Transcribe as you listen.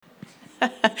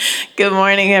Good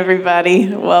morning, everybody.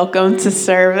 Welcome to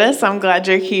service. I'm glad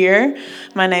you're here.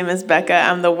 My name is Becca.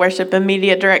 I'm the Worship and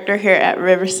Media Director here at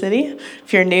River City.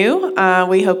 If you're new,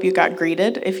 we hope you got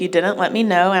greeted. If you didn't, let me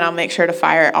know, and I'll make sure to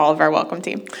fire all of our welcome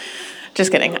team.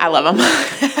 Just kidding. I love them.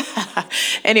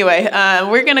 Anyway,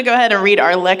 we're going to go ahead and read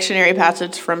our lectionary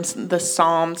passage from the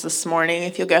Psalms this morning.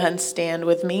 If you'll go ahead and stand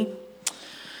with me.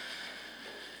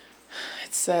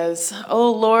 It says,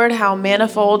 "O Lord, how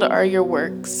manifold are your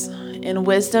works. In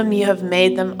wisdom you have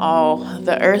made them all.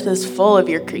 The earth is full of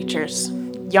your creatures.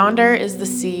 Yonder is the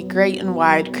sea, great and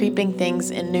wide. Creeping things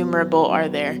innumerable are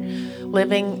there,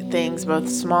 living things both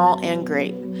small and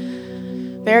great.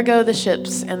 There go the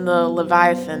ships and the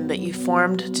Leviathan that you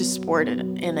formed to sport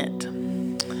in it.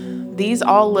 These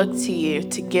all look to you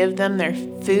to give them their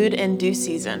food in due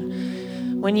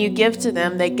season. When you give to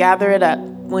them, they gather it up.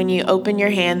 When you open your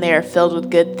hand, they are filled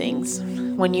with good things.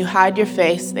 When you hide your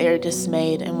face, they are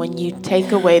dismayed, and when you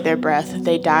take away their breath,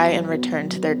 they die and return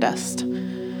to their dust.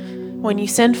 When you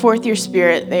send forth your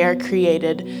spirit, they are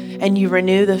created, and you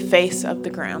renew the face of the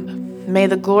ground. May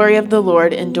the glory of the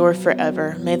Lord endure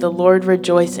forever. May the Lord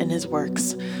rejoice in his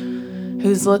works,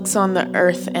 who looks on the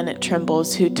earth and it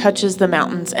trembles, who touches the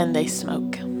mountains and they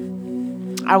smoke.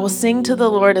 I will sing to the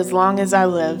Lord as long as I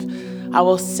live. I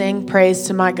will sing praise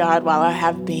to my God while I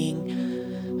have being.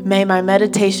 May my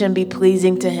meditation be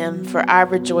pleasing to him, for I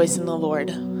rejoice in the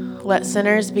Lord. Let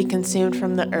sinners be consumed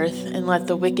from the earth, and let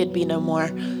the wicked be no more.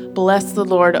 Bless the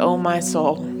Lord, O my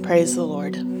soul. Praise the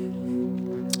Lord."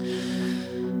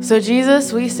 So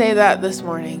Jesus, we say that this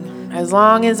morning. As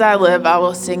long as I live, I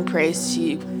will sing praise to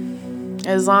you.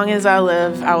 As long as I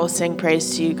live, I will sing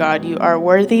praise to you, God. You are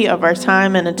worthy of our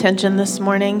time and attention this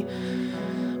morning.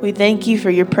 We thank you for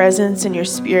your presence and your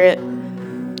spirit.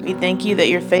 We thank you that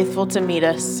you're faithful to meet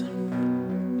us.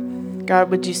 God,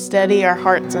 would you steady our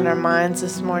hearts and our minds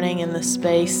this morning in this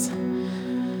space?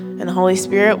 And Holy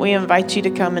Spirit, we invite you to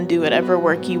come and do whatever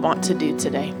work you want to do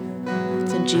today.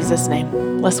 It's in Jesus' name.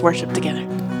 Let's worship together.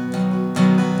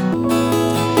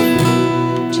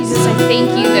 Jesus, I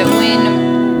thank you that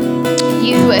when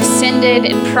you ascended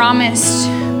and promised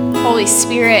Holy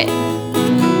Spirit,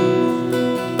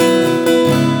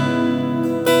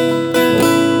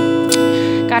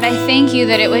 God, I thank you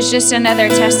that it was just another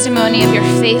testimony of your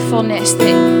faithfulness,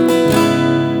 that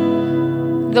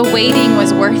the waiting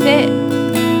was worth it.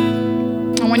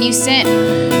 And when you sent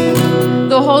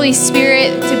the Holy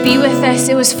Spirit to be with us,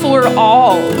 it was for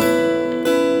all.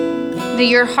 That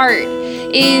your heart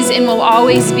is and will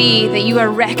always be that you are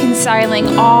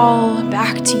reconciling all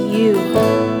back to you.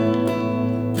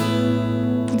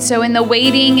 And so in the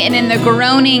waiting and in the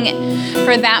groaning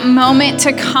for that moment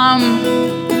to come,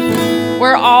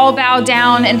 we're all bow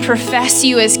down and profess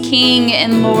you as King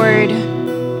and Lord.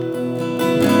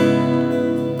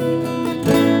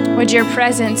 Would your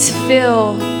presence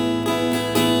fill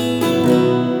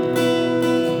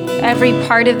every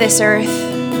part of this earth?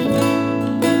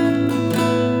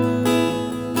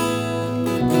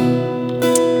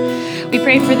 We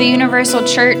pray for the Universal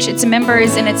Church, its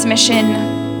members, and its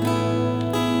mission.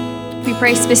 We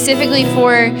pray specifically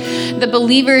for the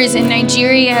believers in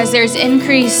Nigeria as there's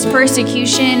increased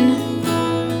persecution.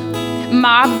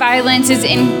 Mob violence is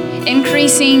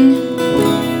increasing.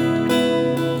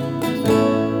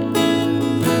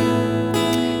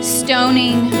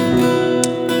 Stoning,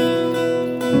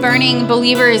 burning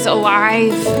believers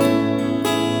alive.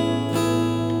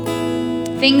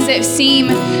 Things that seem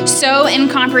so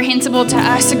incomprehensible to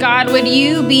us. God, would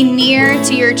you be near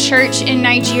to your church in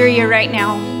Nigeria right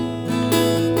now?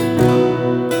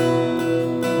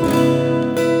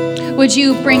 Would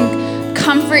you bring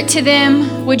comfort to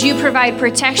them? Would you provide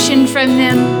protection from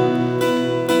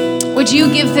them? Would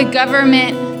you give the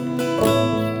government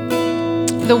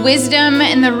the wisdom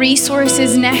and the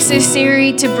resources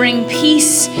necessary to bring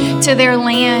peace to their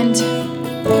land?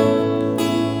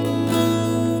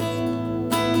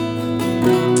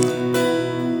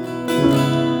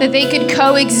 That they could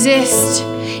coexist,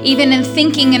 even in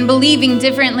thinking and believing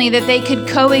differently, that they could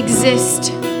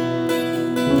coexist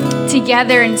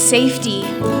together in safety.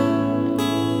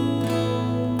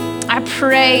 I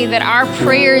pray that our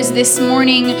prayers this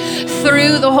morning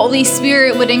through the Holy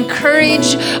Spirit would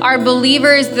encourage our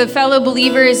believers, the fellow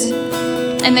believers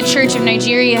in the Church of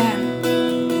Nigeria.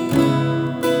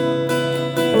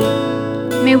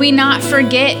 May we not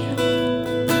forget.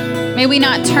 May we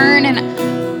not turn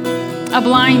a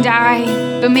blind eye.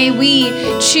 But may we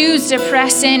choose to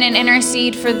press in and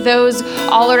intercede for those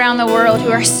all around the world who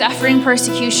are suffering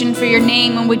persecution for your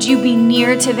name. And would you be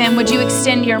near to them? Would you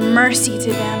extend your mercy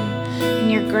to them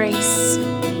and your grace?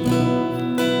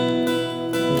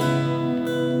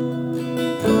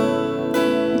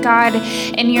 God,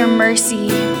 in your mercy,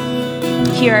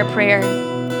 hear our prayer.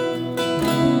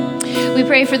 We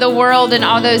pray for the world and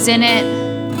all those in it.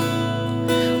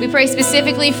 We pray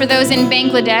specifically for those in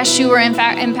Bangladesh who were in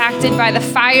fact impacted by the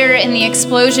fire and the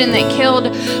explosion that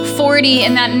killed 40,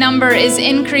 and that number is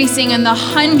increasing in the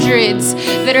hundreds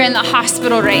that are in the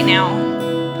hospital right now.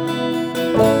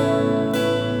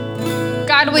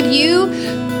 God, would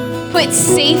you put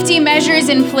safety measures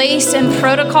in place and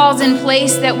protocols in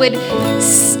place that would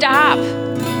stop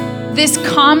this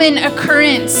common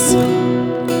occurrence,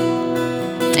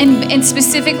 and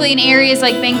specifically in areas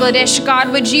like Bangladesh? God,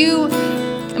 would you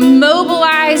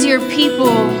mobilize your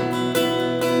people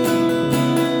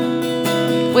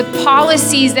with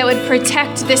policies that would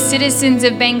protect the citizens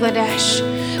of Bangladesh?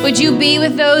 Would you be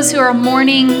with those who are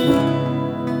mourning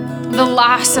the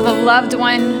loss of a loved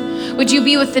one? Would you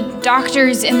be with the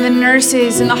doctors and the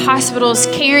nurses and the hospitals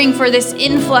caring for this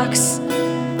influx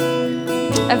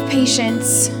of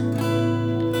patients?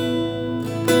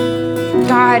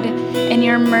 God, in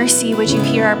your mercy, would you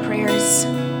hear our prayers?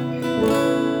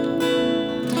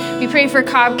 We pray for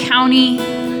Cobb County,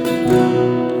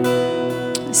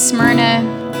 Smyrna,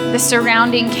 the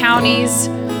surrounding counties,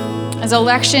 as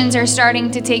elections are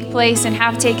starting to take place and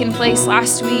have taken place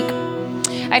last week.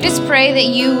 I just pray that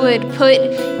you would put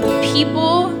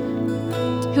people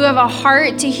who have a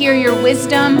heart to hear your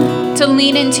wisdom, to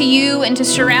lean into you, and to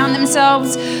surround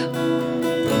themselves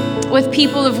with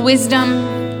people of wisdom.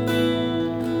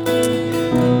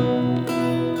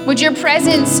 Would your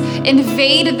presence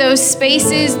invade those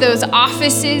spaces, those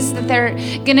offices that they're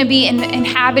going to be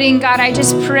inhabiting? God, I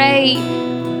just pray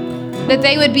that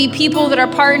they would be people that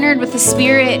are partnered with the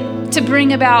Spirit to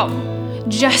bring about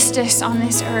justice on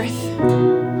this earth.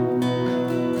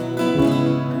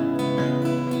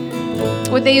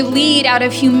 Would they lead out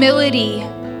of humility?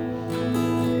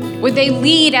 Would they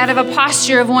lead out of a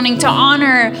posture of wanting to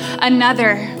honor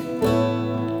another?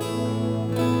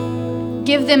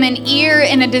 Give them an ear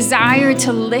and a desire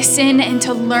to listen and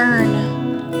to learn.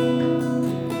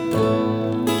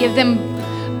 Give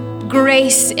them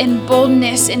grace and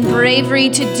boldness and bravery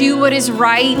to do what is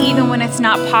right even when it's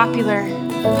not popular.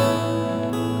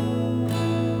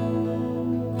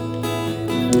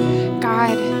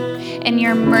 God, in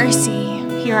your mercy,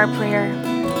 hear our prayer.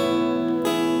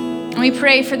 And we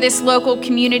pray for this local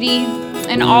community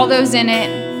and all those in it.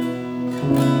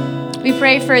 We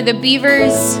pray for the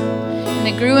Beavers and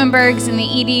the Gruenbergs and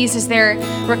the Eddies as they're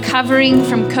recovering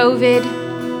from COVID.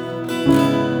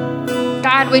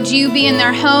 God, would you be in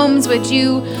their homes? Would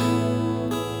you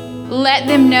let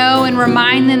them know and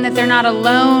remind them that they're not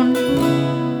alone?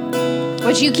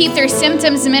 Would you keep their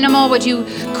symptoms minimal? Would you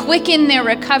quicken their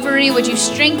recovery? Would you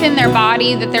strengthen their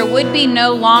body, that there would be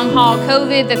no long-haul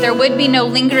COVID, that there would be no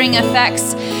lingering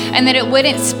effects, and that it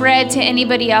wouldn't spread to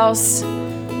anybody else?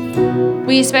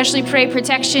 We especially pray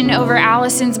protection over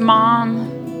Allison's mom.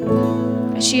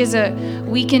 She has a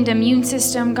weakened immune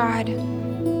system, God.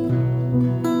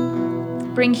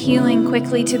 Bring healing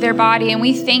quickly to their body. And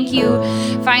we thank you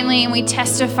finally, and we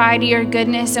testify to your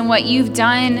goodness and what you've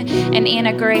done in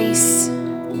Anna Grace.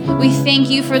 We thank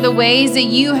you for the ways that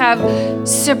you have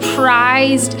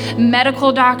surprised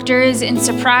medical doctors and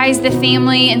surprised the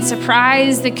family and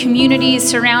surprised the communities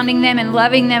surrounding them and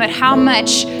loving them, at how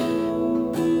much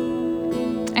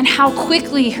and how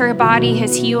quickly her body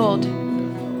has healed.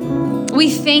 We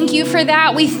thank you for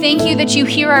that. We thank you that you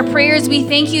hear our prayers. We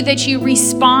thank you that you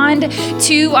respond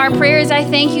to our prayers. I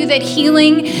thank you that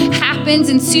healing happens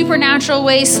in supernatural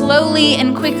ways, slowly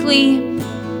and quickly.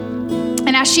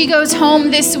 And as she goes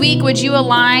home this week, would you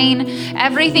align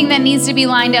everything that needs to be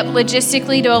lined up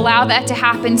logistically to allow that to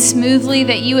happen smoothly,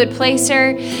 that you would place her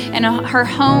in her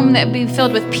home that would be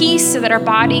filled with peace so that her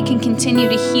body can continue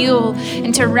to heal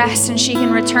and to rest and she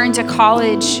can return to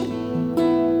college.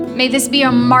 May this be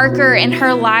a marker in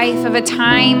her life of a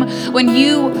time when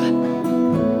you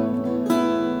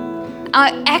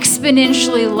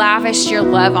exponentially lavished your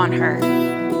love on her.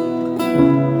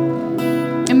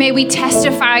 And may we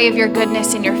testify of your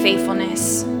goodness and your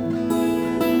faithfulness.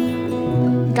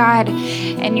 God,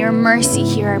 and your mercy,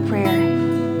 hear our prayer.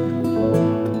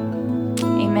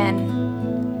 Amen.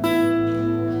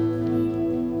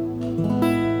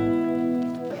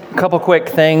 A couple quick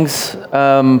things.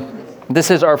 This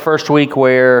is our first week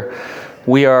where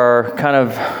we are kind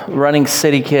of running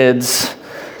City Kids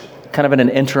kind of in an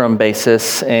interim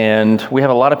basis, and we have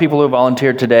a lot of people who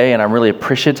volunteered today, and I'm really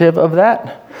appreciative of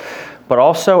that. But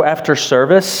also after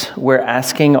service, we're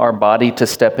asking our body to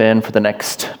step in for the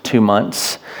next 2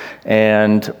 months,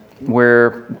 and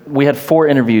we had 4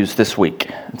 interviews this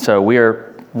week. So we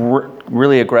are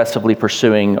really aggressively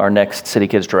pursuing our next City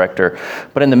Kids director.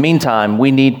 But in the meantime, we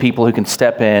need people who can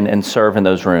step in and serve in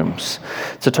those rooms.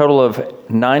 It's a total of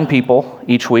 9 people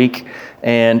each week.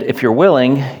 And if you're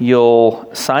willing, you'll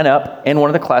sign up in one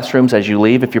of the classrooms as you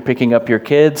leave. If you're picking up your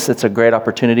kids, it's a great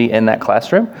opportunity in that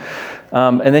classroom.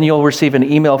 And then you'll receive an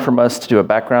email from us to do a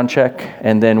background check,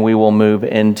 and then we will move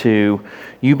into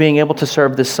you being able to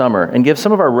serve this summer and give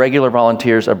some of our regular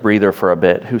volunteers a breather for a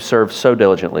bit who serve so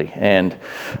diligently. And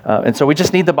so we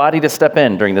just need the body to step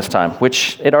in during this time,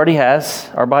 which it already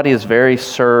has. Our body is very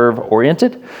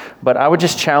serve-oriented, but I would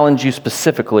just challenge you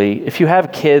specifically, if you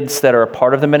have kids that are a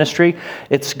part of the ministry,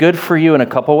 it's good for you in a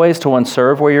couple ways to, one,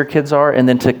 serve where your kids are, and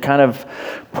then to kind of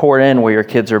pour in where your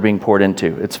kids are being poured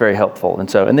into. It's very helpful. And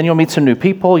then you'll meet some new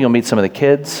people, you'll meet some of the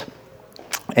kids,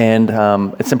 and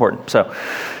it's important. So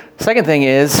second thing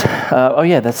is,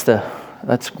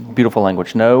 that's beautiful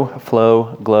language. Know,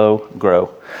 flow, glow,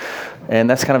 grow. And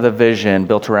that's kind of the vision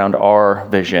built around our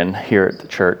vision here at the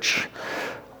church.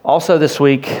 Also this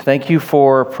week, thank you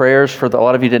for prayers for a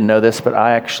lot of you didn't know this, but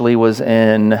I actually was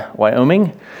in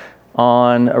Wyoming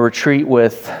on a retreat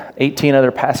with 18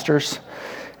 other pastors.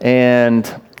 And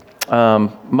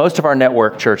most of our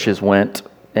network churches went,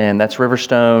 and that's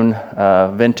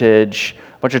Riverstone, Vintage,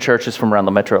 a bunch of churches from around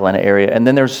the metro Atlanta area. And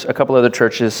then there's a couple other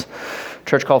churches, a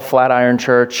church called Flatiron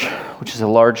Church, which is a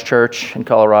large church in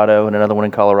Colorado, and another one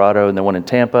in Colorado, and then one in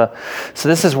Tampa. So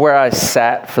this is where I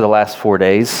sat for the last 4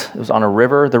 days. It was on a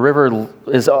river. The river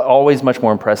is always much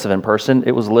more impressive in person.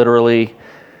 It was literally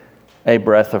a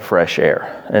breath of fresh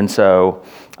air. And so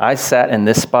I sat in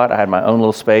this spot. I had my own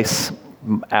little space,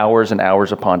 hours and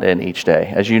hours upon end each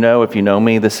day. As you know, if you know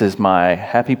me, this is my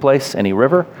happy place, any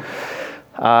river.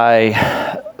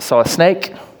 I saw a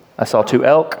snake. I saw 2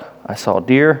 elk. I saw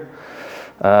deer.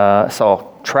 I saw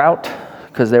trout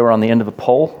because they were on the end of a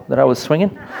pole that I was swinging.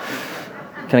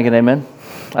 Can I get an amen?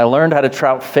 I learned how to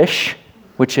trout fish,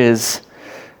 which is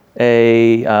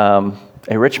a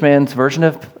rich man's version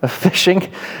of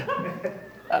fishing.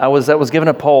 I was given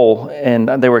a pole, and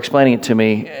they were explaining it to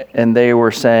me, and they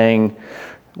were saying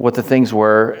what the things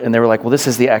were, and they were like, well, this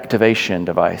is the activation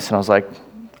device. And I was like,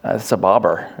 it's a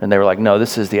bobber. And they were like, no,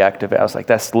 this is the activate. I was like,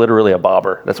 that's literally a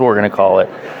bobber. That's what we're going to call it.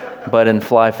 But in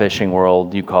fly fishing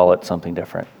world, you call it something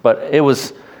different. But it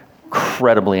was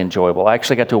incredibly enjoyable. I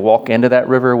actually got to walk into that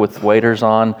river with waders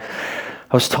on.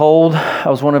 I was told I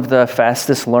was one of the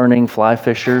fastest learning fly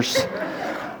fishers.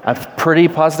 I'm pretty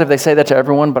positive they say that to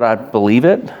everyone, but I believe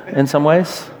it in some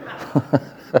ways.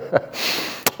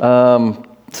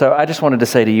 So I just wanted to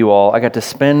say to you all, I got to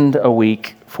spend a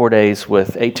week, 4 days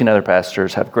with 18 other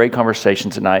pastors, have great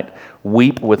conversations at night,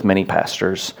 weep with many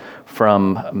pastors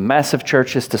from massive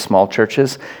churches to small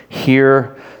churches,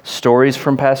 hear stories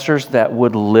from pastors that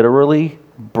would literally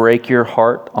break your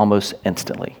heart almost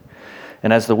instantly.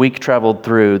 And as the week traveled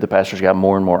through, the pastors got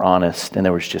more and more honest, and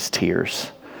there was just tears.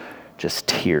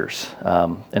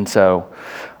 And so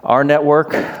our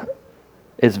network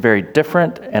is very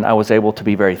different, and I was able to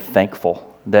be very thankful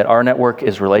that our network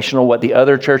is relational. What the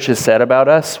other churches said about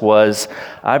us was,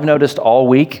 I've noticed all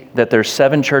week that there's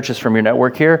 7 churches from your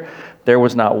network here. There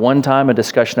was not one time a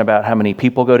discussion about how many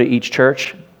people go to each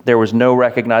church. There was no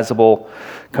recognizable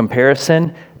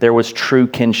comparison. There was true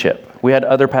kinship. We had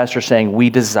other pastors saying, we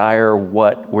desire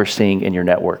what we're seeing in your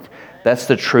network. That's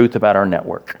the truth about our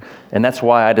network. And that's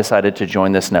why I decided to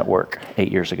join this network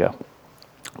 8 years ago.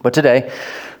 But today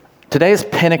is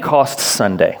Pentecost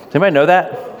Sunday. Does anybody know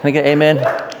that? Can I get amen?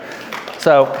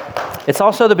 So it's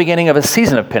also the beginning of a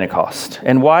season of Pentecost,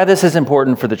 and why this is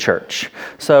important for the church.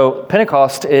 So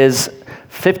Pentecost is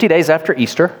 50 days after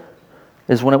Easter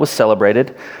is when it was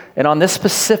celebrated. And on this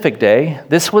specific day,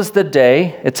 this was the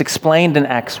day, it's explained in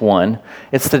Acts 1,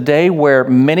 it's the day where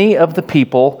many of the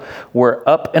people were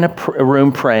up in a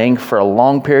room praying for a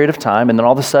long period of time, and then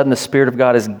all of a sudden the Spirit of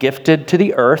God is gifted to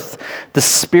the earth. The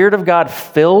Spirit of God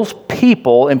fills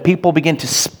people, and people begin to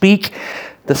speak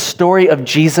the story of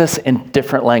Jesus in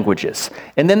different languages.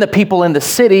 And then the people in the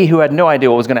city who had no idea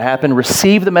what was going to happen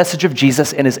receive the message of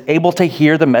Jesus and is able to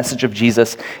hear the message of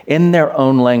Jesus in their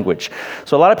own language.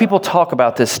 So a lot of people talk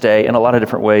about this day in a lot of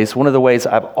different ways. One of the ways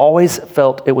I've always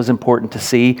felt it was important to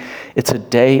see, it's a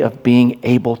day of being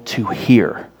able to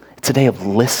hear. It's a day of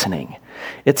listening.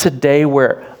 It's a day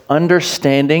where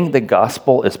understanding the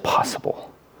gospel is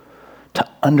possible. To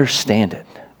understand it.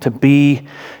 To be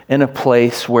in a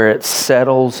place where it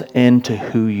settles into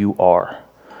who you are.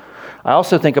 I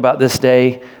also think about this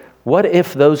day, what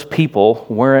if those people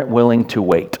weren't willing to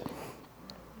wait?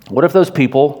 What if those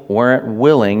people weren't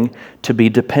willing to be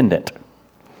dependent?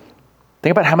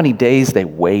 Think about how many days they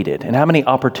waited and how many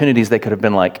opportunities they could have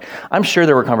been like. I'm sure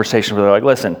there were conversations where they're like,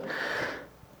 listen,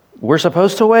 we're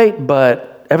supposed to wait,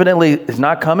 but evidently it's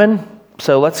not coming.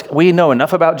 So we know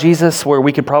enough about Jesus where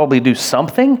we could probably do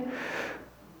something.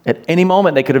 At any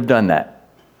moment, they could have done that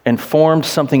and formed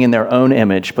something in their own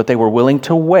image, but they were willing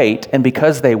to wait. And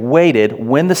because they waited,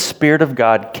 when the Spirit of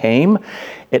God came,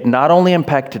 it not only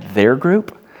impacted their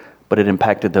group, but it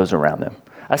impacted those around them.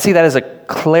 I see that as a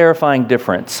clarifying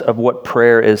difference of what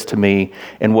prayer is to me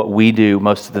and what we do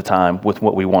most of the time with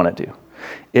what we want to do.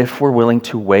 If we're willing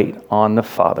to wait on the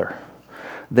Father,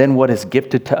 then what is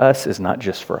gifted to us is not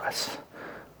just for us,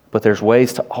 but there's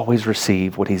ways to always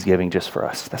receive what he's giving just for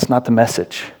us. That's not the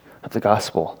message of the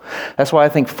gospel. That's why I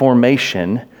think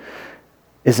formation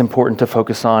is important to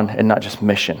focus on and not just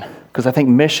mission, because I think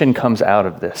mission comes out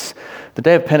of this. The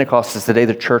day of Pentecost is the day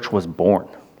the church was born.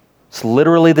 It's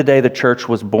literally the day the church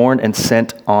was born and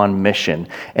sent on mission.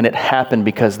 And it happened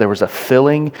because there was a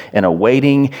filling and a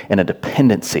waiting and a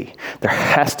dependency. There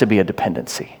has to be a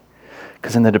dependency,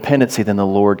 because in the dependency, then the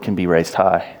Lord can be raised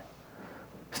high.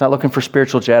 He's not looking for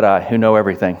spiritual Jedi who know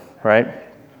everything, right?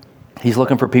 He's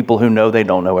looking for people who know they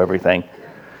don't know everything.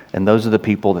 And those are the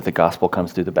people that the gospel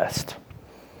comes through the best.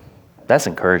 That's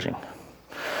encouraging,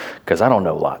 because I don't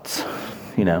know lots,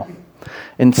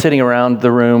 And sitting around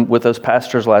the room with those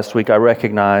pastors last week, I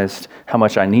recognized how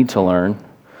much I need to learn.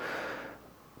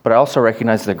 But I also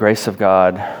recognized the grace of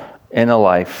God in a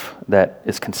life that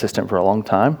is consistent for a long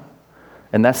time.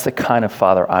 And that's the kind of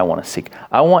father I want to seek.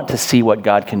 I want to see what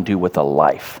God can do with a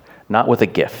life, not with a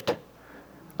gift.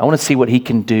 I want to see what he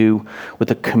can do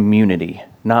with a community,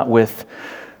 not with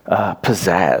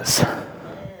pizzazz.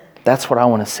 That's what I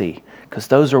want to see, because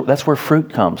that's where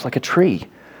fruit comes, like a tree,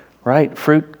 right?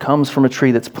 Fruit comes from a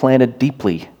tree that's planted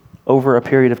deeply over a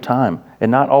period of time, and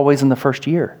not always in the first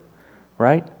year,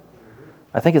 right?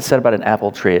 I think it's said about an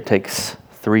apple tree, it takes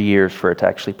 3 years for it to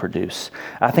actually produce.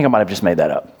 I think I might have just made that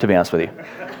up, to be honest with you.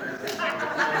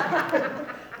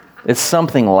 It's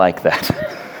something like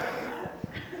that.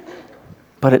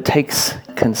 But it takes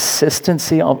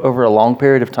consistency over a long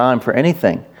period of time for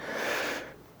anything.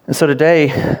 And so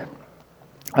today,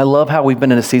 I love how we've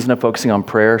been in a season of focusing on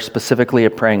prayer, specifically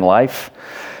a praying life.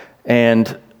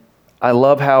 And I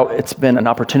love how it's been an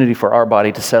opportunity for our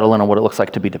body to settle in on what it looks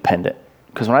like to be dependent.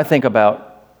 Because when I think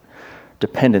about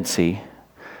dependency,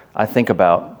 I think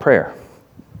about prayer.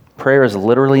 Prayer is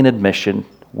literally an admission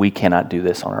we cannot do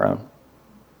this on our own.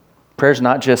 Prayer is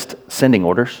not just sending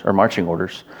orders or marching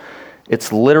orders.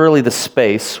 It's literally the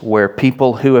space where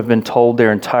people who have been told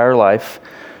their entire life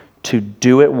to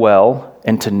do it well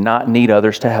and to not need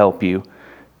others to help you,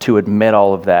 to admit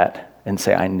all of that and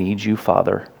say, I need you,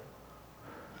 Father.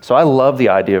 So I love the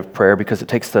idea of prayer because it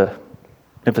takes the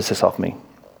emphasis off me,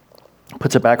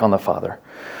 puts it back on the Father.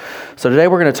 So today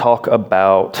we're going to talk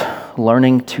about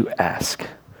learning to ask.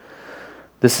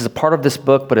 This is a part of this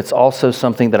book, but it's also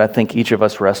something that I think each of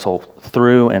us wrestle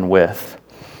through and with.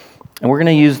 And we're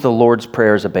going to use the Lord's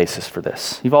Prayer as a basis for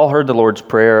this. You've all heard the Lord's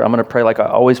Prayer. I'm going to pray like I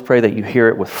always pray, that you hear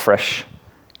it with fresh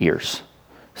ears.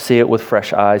 See it with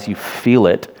fresh eyes. You feel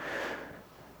it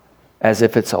as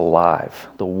if it's alive.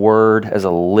 The Word as a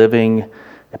living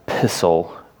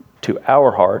epistle to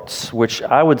our hearts, which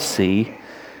I would see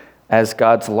as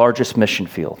God's largest mission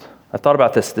field. I thought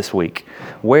about this week.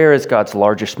 Where is God's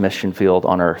largest mission field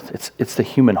on earth? It's the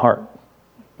human heart.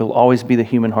 It will always be the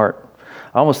human heart.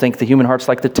 I almost think the human heart's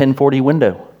like the 1040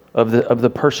 window of the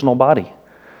personal body.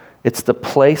 It's the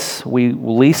place we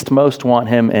least most want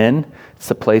him in. It's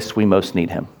the place we most need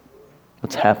him.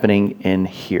 What's happening in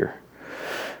here.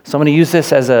 So I'm going to use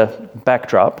this as a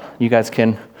backdrop. You guys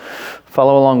can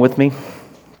follow along with me.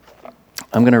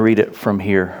 I'm going to read it from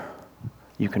here.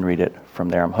 You can read it from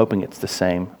there. I'm hoping it's the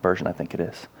same version. I think it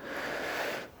is.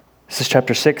 This is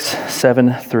chapter 6,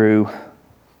 7 through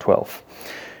 12.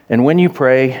 And when you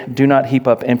pray, do not heap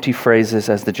up empty phrases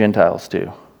as the Gentiles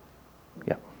do.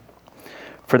 Yeah.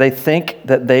 For they think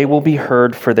that they will be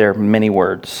heard for their many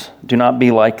words. Do not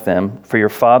be like them, for your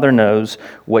Father knows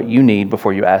what you need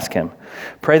before you ask him.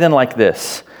 Pray then like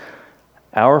this: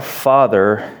 Our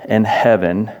Father in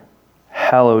heaven,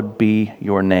 hallowed be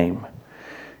your name.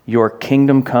 Your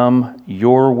kingdom come,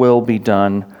 your will be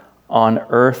done on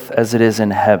earth as it is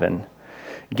in heaven.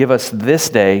 Give us this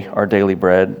day our daily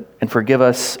bread, and forgive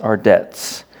us our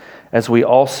debts, as we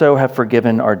also have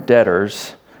forgiven our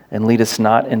debtors, and lead us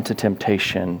not into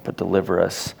temptation, but deliver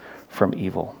us from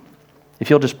evil. If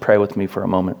you'll just pray with me for a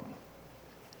moment.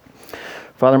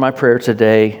 Father, my prayer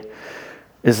today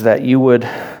is that you would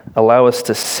allow us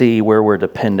to see where we're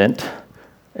dependent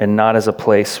and not as a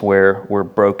place where we're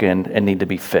broken and need to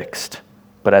be fixed.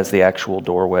 but as the actual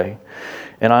doorway.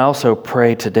 And I also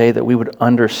pray today that we would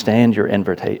understand your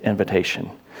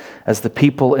invitation as the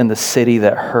people in the city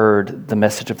that heard the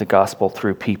message of the gospel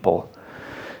through people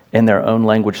in their own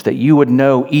language, that you would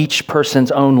know each person's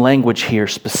own language here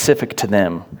specific to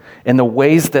them, in the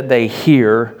ways that they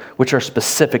hear, which are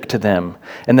specific to them,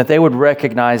 and that they would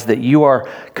recognize that you are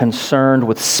concerned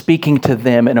with speaking to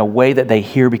them in a way that they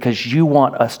hear because you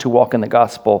want us to walk in the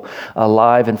gospel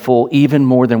alive and full, even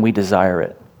more than we desire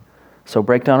it. So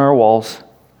break down our walls,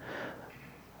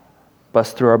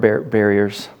 bust through our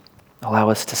barriers, allow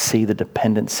us to see the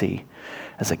dependency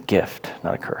as a gift,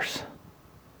 not a curse.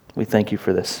 We thank you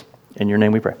for this. In your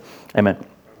name we pray. Amen.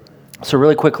 So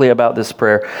really quickly about this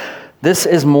prayer. This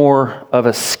is more of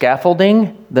a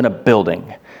scaffolding than a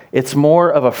building. It's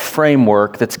more of a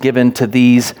framework that's given to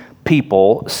these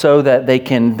people so that they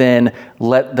can then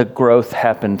let the growth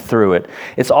happen through it.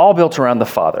 It's all built around the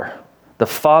Father. The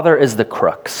Father is the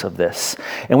crux of this.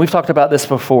 And we've talked about this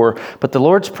before, but the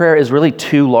Lord's Prayer is really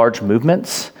two large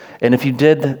movements. And if you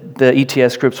did the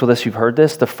ETS groups with us, you've heard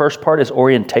this. The first part is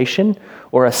orientation,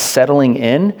 or a settling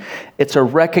in. It's a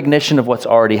recognition of what's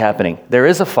already happening. There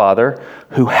is a Father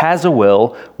who has a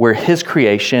will where his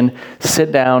creation,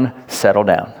 sit down, settle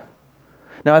down.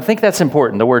 Now, I think that's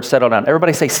important, the word settle down.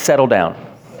 Everybody say settle down.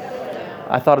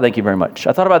 Thank you very much.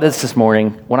 I thought about this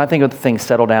morning. When I think of the thing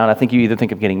settle down, I think you either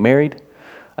think of getting married.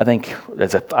 I think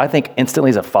instantly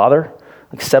as a father,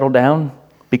 like settle down,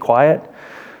 be quiet.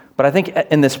 But I think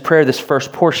in this prayer, this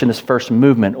first portion, this first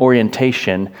movement,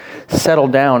 orientation, settle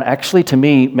down, actually to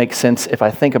me makes sense if I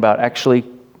think about actually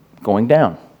going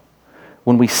down.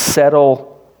 When we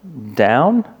settle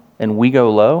down and we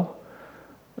go low,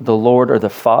 the Lord or the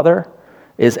Father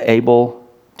is able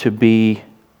to be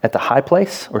at the high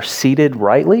place or seated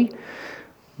rightly,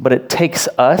 but it takes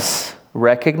us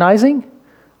recognizing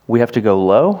we have to go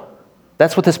low.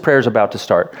 That's what this prayer is about to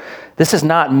start. This is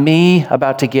not me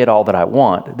about to get all that I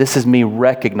want. This is me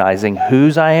recognizing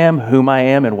whose I am, whom I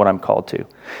am, and what I'm called to.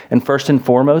 And first and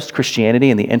foremost, Christianity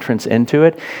and the entrance into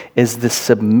it is the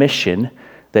submission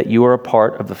that you are a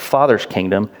part of the Father's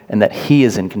kingdom and that he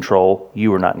is in control,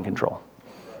 you are not in control.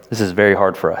 This is very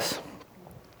hard for us.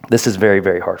 This is very,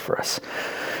 very hard for us.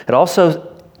 It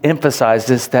also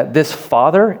emphasizes that this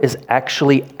Father is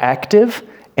actually active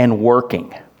and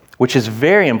working, which is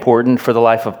very important for the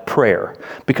life of prayer.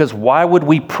 Because why would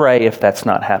we pray if that's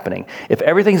not happening? If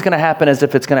everything's going to happen as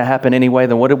if it's going to happen anyway,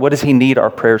 then what does he need our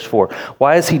prayers for?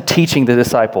 Why is he teaching the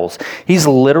disciples? He's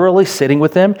literally sitting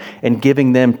with them and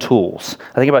giving them tools.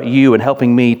 I think about you and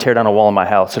helping me tear down a wall in my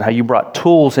house and how you brought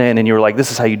tools in and you were like,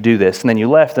 this is how you do this. And then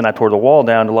you left and I tore the wall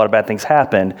down and a lot of bad things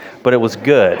happened, but it was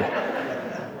good.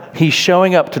 He's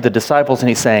showing up to the disciples and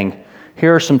he's saying,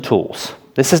 here are some tools.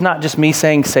 This is not just me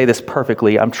saying, say this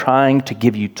perfectly. I'm trying to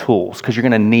give you tools because you're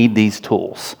going to need these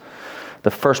tools.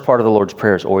 The first part of the Lord's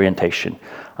Prayer is orientation.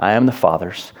 I am the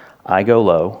Father's. I go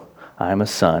low. I am a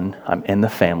son. I'm in the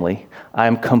family. I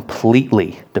am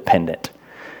completely dependent.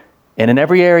 And in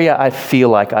every area I feel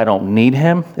like I don't need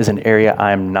him is an area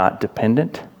I am not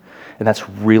dependent. And that's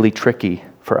really tricky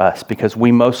for us because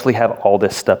we mostly have all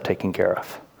this stuff taken care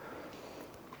of.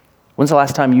 When's the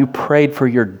last time you prayed for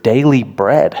your daily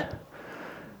bread?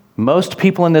 Most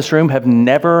people in this room have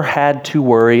never had to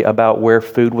worry about where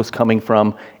food was coming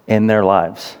from in their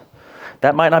lives.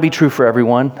 That might not be true for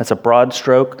everyone. That's a broad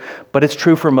stroke, but it's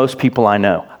true for most people I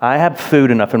know. I have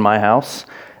food enough in my house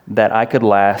that I could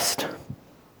last,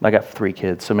 I got 3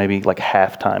 kids, so maybe like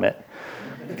half time it.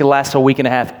 It could last a week and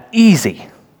a half, easy.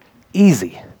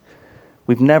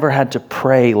 We've never had to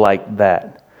pray like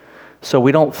that. So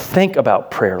we don't think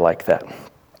about prayer like that.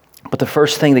 But the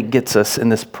first thing that gets us in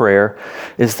this prayer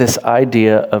is this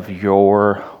idea of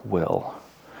your will.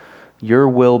 Your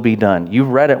will be done. You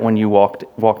read it when you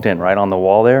walked in, right, on the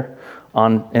wall there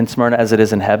in Smyrna as it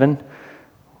is in heaven.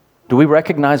 Do we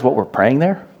recognize what we're praying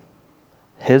there?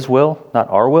 His will, not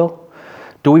our will?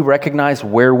 Do we recognize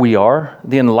where we are?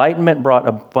 The Enlightenment brought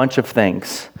a bunch of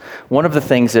things. One of the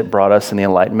things it brought us in the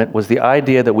Enlightenment was the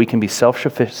idea that we can be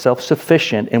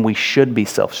self-sufficient and we should be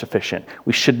self-sufficient.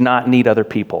 We should not need other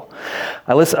people.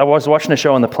 I was watching a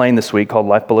show on the plane this week called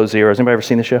Life Below Zero. Has anybody ever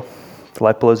seen the show?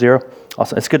 Life Below Zero?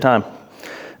 Awesome. It's a good time.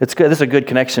 It's good. This is a good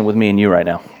connection with me and you right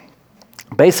now.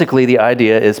 Basically, the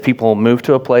idea is people move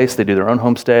to a place, they do their own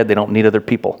homestead, they don't need other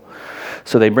people.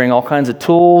 So they bring all kinds of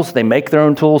tools, they make their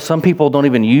own tools. Some people don't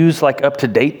even use like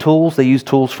up-to-date tools. They use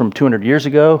tools from 200 years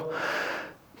ago.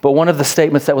 But one of the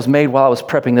statements that was made while I was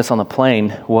prepping this on the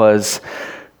plane was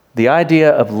the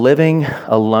idea of living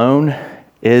alone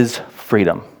is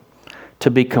freedom.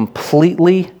 to be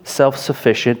completely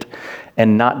self-sufficient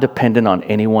and not dependent on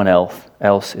anyone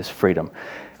else is freedom.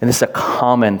 And this is a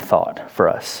common thought for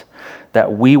us,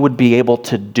 that we would be able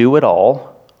to do it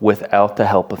all without the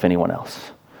help of anyone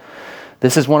else.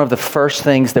 This is one of the first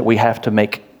things that we have to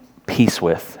make peace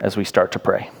with as we start to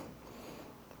pray.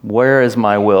 Where is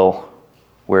my will?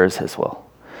 Where is his will?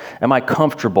 Am I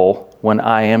comfortable when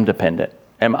I am dependent?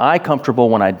 Am I comfortable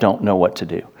when I don't know what to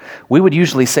do? We would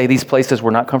usually say these places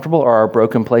we're not comfortable are our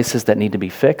broken places that need to be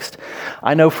fixed.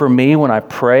 I know for me, when I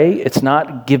pray, it's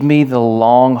not give me the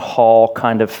long haul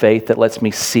kind of faith that lets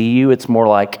me see you. It's more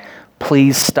like,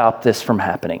 please stop this from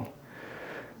happening.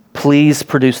 Please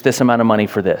produce this amount of money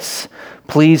for this.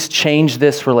 Please change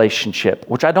this relationship,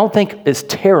 which I don't think is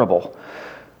terrible.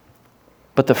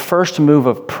 But the first move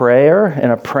of prayer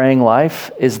in a praying life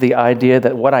is the idea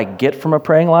that what I get from a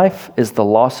praying life is the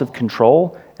loss of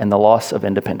control and the loss of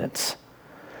independence.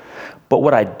 But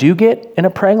what I do get in a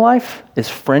praying life is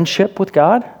friendship with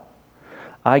God.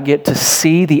 I get to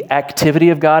see the activity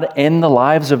of God in the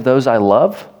lives of those I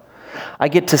love. I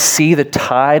get to see the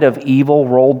tide of evil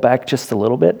roll back just a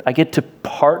little bit. I get to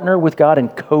partner with God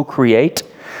and co-create.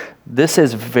 This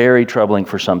is very troubling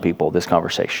for some people, this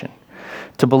conversation.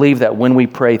 To believe that when we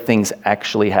pray, things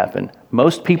actually happen.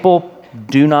 Most people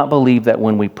do not believe that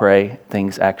when we pray,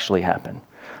 things actually happen.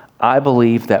 I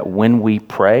believe that when we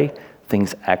pray,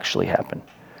 things actually happen.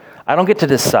 I don't get to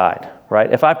decide,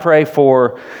 right? If I pray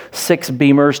for 6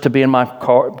 Beamers to be in my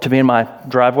car, to be in my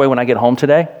driveway when I get home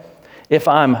today, if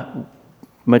I'm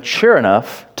mature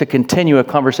enough to continue a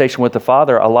conversation with the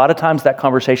Father, a lot of times that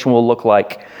conversation will look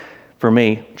like, for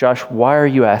me, Josh, why are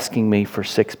you asking me for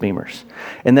 6 Beamers?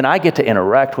 And then I get to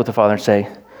interact with the Father and say,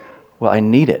 well, I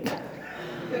need it.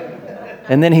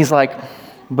 And then he's like,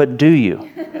 but do you?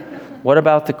 What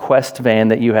about the Quest van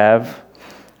that you have?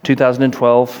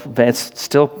 2012 van, it's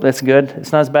good.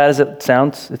 It's not as bad as it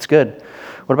sounds. It's good.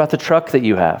 What about the truck that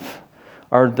you have?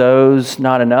 Are those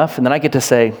not enough? And then I get to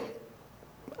say,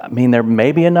 I mean, there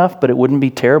may be enough, but it wouldn't be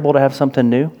terrible to have something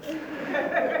new.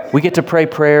 We get to pray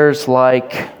prayers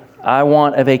like, I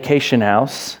want a vacation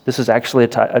house. This is actually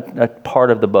a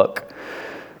part of the book.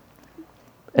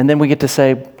 And then we get to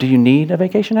say, do you need a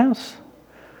vacation house?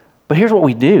 But here's what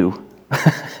we do.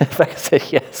 If I could say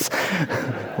yes,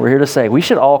 we're here to say we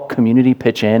should all community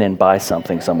pitch in and buy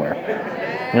something somewhere.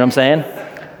 You know what I'm saying?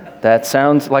 That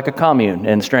sounds like a commune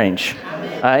and strange.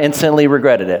 I instantly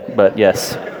regretted it, but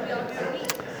yes.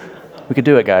 We could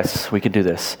do it, guys. We could do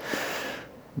this.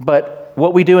 But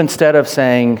what we do instead of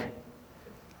saying,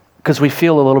 because we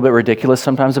feel a little bit ridiculous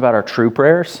sometimes about our true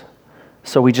prayers,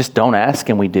 so we just don't ask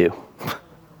and we do.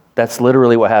 That's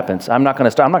literally what happens. I'm not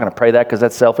going to pray that because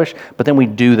that's selfish, but then we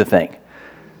do the thing.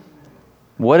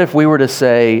 What if we were to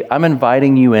say, I'm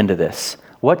inviting you into this?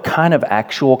 What kind of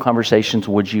actual conversations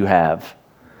would you have?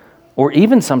 Or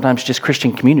even sometimes just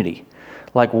Christian community.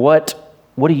 Like what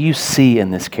do you see in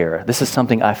this, Kara? This is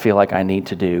something I feel like I need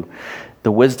to do.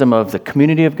 The wisdom of the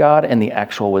community of God and the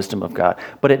actual wisdom of God.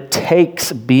 But it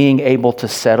takes being able to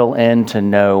settle in to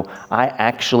know I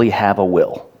actually have a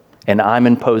will and I'm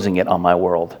imposing it on my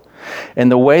world.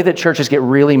 And the way that churches get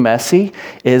really messy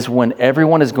is when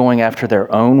everyone is going after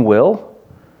their own will,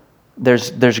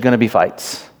 there's going to be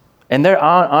fights. And there,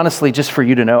 honestly, just for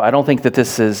you to know, I don't think that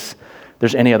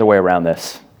there's any other way around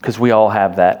this because we all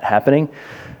have that happening.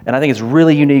 And I think it's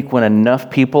really unique when enough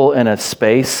people in a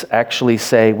space actually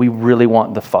say, we really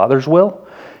want the Father's will,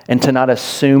 and to not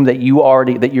assume that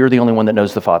you're the only one that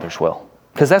knows the Father's will.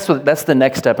 Because that's the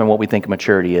next step in what we think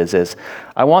maturity is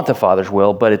I want the Father's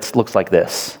will, but it looks like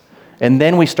this. And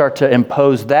then we start to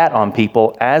impose that on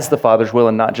people as the Father's will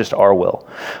and not just our will.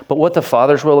 But what the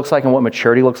Father's will looks like and what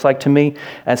maturity looks like to me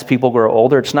as people grow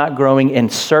older, it's not growing in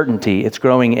certainty, it's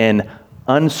growing in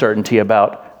uncertainty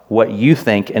about what you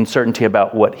think and certainty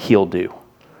about what he'll do,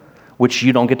 which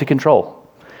you don't get to control.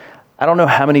 I don't know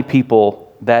how many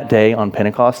people that day on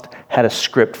Pentecost had a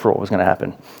script for what was going to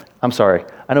happen. I'm sorry.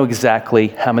 I know exactly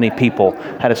how many people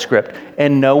had a script,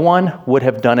 and no one would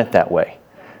have done it that way.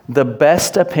 The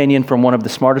best opinion from one of the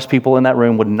smartest people in that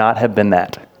room would not have been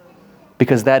that,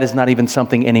 because that is not even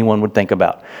something anyone would think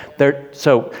about.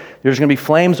 So there's going to be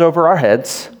flames over our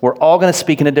heads. We're all going to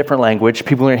speak in a different language.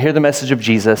 People are going to hear the message of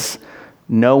Jesus.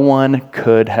 No one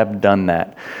could have done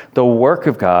that. The work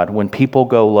of God, when people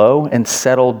go low and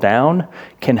settle down,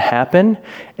 can happen.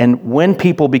 And when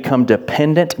people become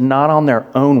dependent, not on their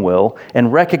own will,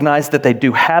 and recognize that they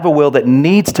do have a will that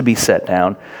needs to be set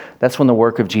down, that's when the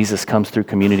work of Jesus comes through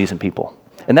communities and people.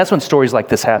 And that's when stories like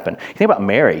this happen. You think about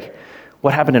Mary.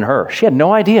 What happened in her? She had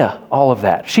no idea all of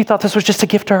that. She thought this was just a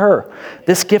gift to her.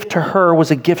 This gift to her was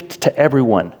a gift to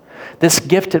everyone. This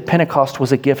gift at Pentecost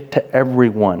was a gift to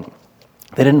everyone.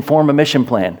 They didn't form a mission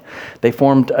plan. They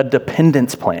formed a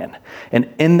dependence plan.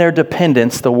 And in their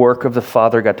dependence, the work of the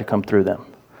Father got to come through them.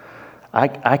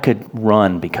 I could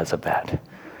run because of that.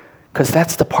 Because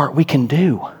that's the part we can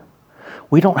do.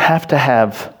 We don't have to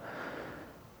have,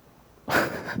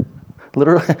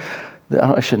 literally,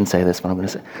 I shouldn't say this, but I'm going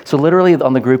to say. So literally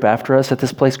on the group after us at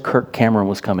this place, Kirk Cameron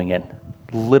was coming in.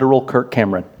 Literal Kirk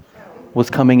Cameron was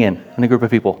coming in a group of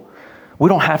people. We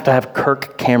don't have to have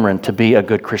Kirk Cameron to be a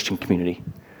good Christian community.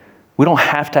 We don't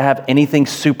have to have anything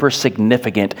super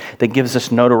significant that gives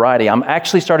us notoriety. I'm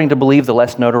actually starting to believe the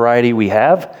less notoriety we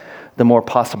have, the more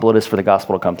possible it is for the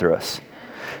gospel to come through us.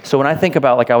 So when I think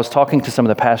about, like I was talking to some of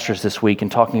the pastors this week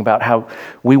and talking about how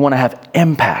we want to have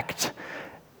impact,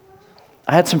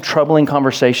 I had some troubling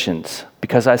conversations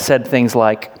because I said things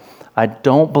like, I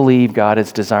don't believe God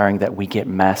is desiring that we get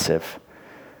massive.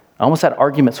 I almost had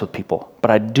arguments with people,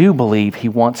 but I do believe he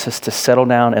wants us to settle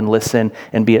down and listen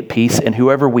and be at peace. And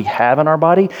whoever we have in our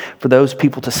body, for those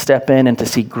people to step in and to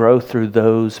see growth through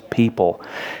those people.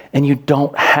 And you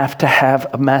don't have to have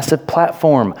a massive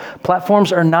platform.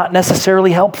 Platforms are not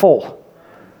necessarily helpful.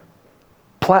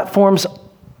 Platforms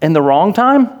in the wrong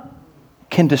time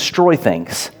can destroy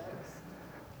things.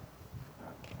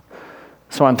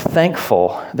 So I'm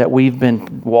thankful that we've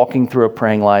been walking through a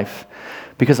praying life,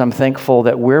 because I'm thankful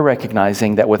that we're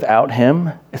recognizing that without him,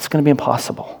 it's going to be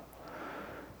impossible.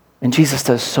 And Jesus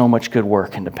does so much good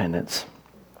work in dependence.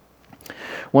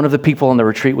 One of the people on the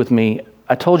retreat with me,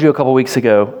 I told you a couple weeks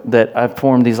ago that I've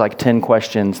formed these 10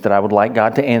 questions that I would like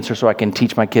God to answer so I can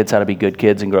teach my kids how to be good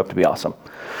kids and grow up to be awesome.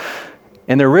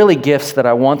 And they're really gifts that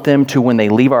I want them to, when they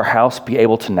leave our house, be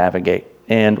able to navigate.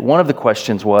 And one of the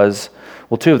questions was,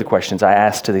 two of the questions I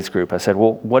asked to this group, I said,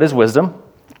 what is wisdom?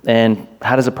 And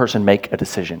how does a person make a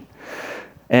decision?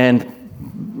 And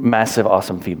massive,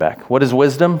 awesome feedback. What is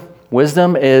wisdom?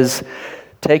 Wisdom is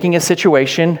taking a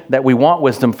situation that we want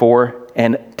wisdom for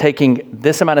and taking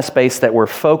this amount of space that we're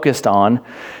focused on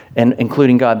and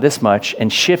including God this much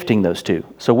and shifting those two.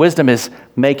 So wisdom is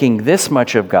making this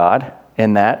much of God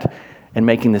in that and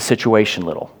making the situation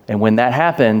little. And when that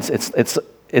happens,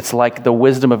 it's like the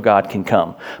wisdom of God can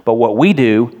come. But what we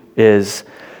do is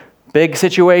big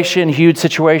situation, huge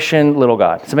situation, little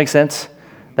God. Does that make sense?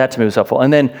 That to me was helpful.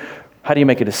 And then how do you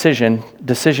make a decision?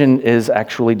 Decision is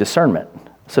actually discernment.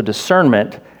 So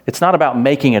discernment, it's not about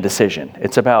making a decision.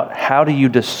 It's about how do you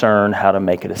discern how to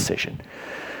make a decision.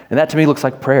 And that to me looks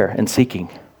like prayer and seeking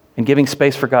and giving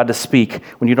space for God to speak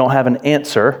when you don't have an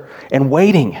answer and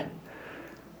waiting.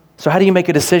 So how do you make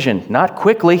a decision? Not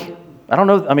quickly. I don't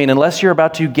know. Unless you're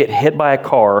about to get hit by a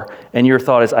car and your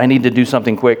thought is, I need to do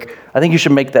something quick, I think you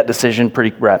should make that decision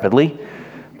pretty rapidly.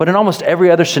 But in almost every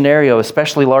other scenario,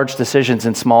 especially large decisions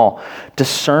and small,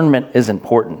 discernment is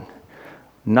important.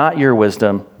 Not your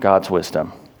wisdom, God's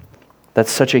wisdom. That's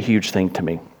such a huge thing to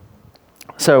me.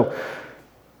 So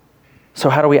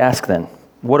how do we ask then?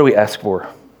 What do we ask for?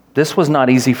 This was not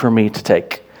easy for me to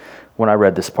take when I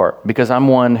read this part, because I'm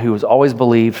one who has always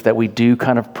believed that we do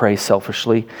kind of pray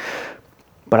selfishly.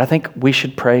 But I think we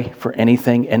should pray for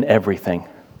anything and everything.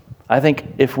 I think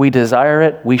if we desire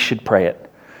it, we should pray it.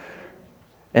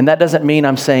 And that doesn't mean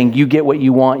I'm saying you get what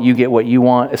you want, you get what you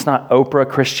want. It's not Oprah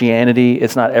Christianity.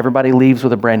 It's not everybody leaves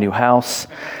with a brand new house.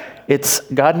 It's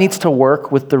God needs to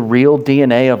work with the real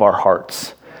DNA of our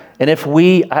hearts. And if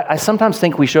I sometimes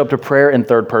think we show up to prayer in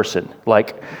third person,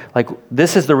 like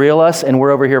this is the real us and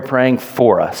we're over here praying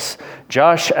for us.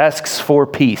 Josh asks for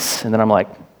peace. And then I'm like,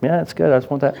 yeah, that's good. I just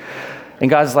want that. And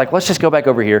God's like, let's just go back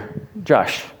over here.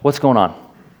 Josh, what's going on?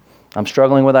 I'm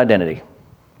struggling with identity.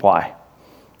 Why?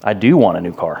 I do want a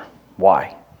new car.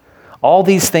 Why? All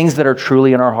these things that are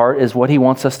truly in our heart is what he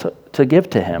wants us to give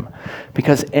to him.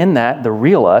 Because in that, the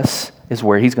real us is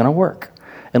where he's going to work.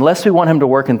 Unless we want him to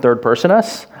work in third person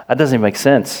us, that doesn't even make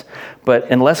sense. But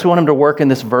unless we want him to work in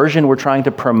this version we're trying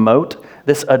to promote,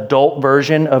 this adult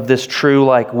version of this true,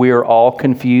 we're all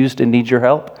confused and need your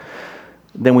help,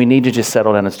 then we need to just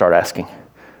settle down and start asking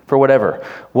for whatever.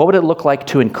 What would it look like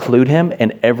to include him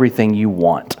in everything you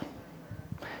want?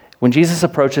 When Jesus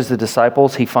approaches the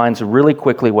disciples, he finds really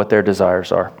quickly what their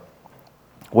desires are.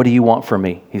 What do you want from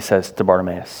me? He says to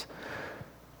Bartimaeus.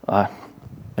 And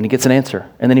he gets an answer.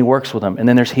 And then he works with them. And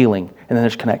then there's healing. And then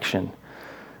there's connection.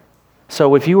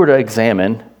 So if you were to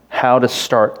examine how to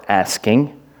start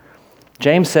asking,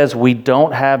 James says we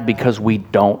don't have because we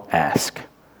don't ask.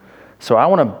 So I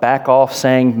want to back off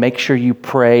saying, make sure you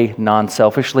pray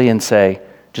non-selfishly and say,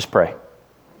 just pray.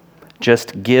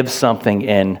 Just give something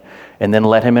in and then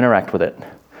let him interact with it.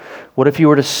 What if you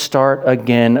were to start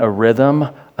again a rhythm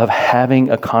of having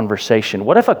a conversation?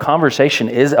 What if a conversation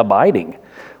is abiding?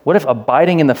 What if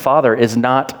abiding in the Father is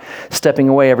not stepping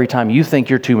away every time you think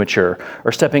you're too mature,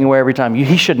 or stepping away every time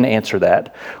he shouldn't answer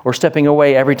that, or stepping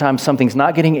away every time something's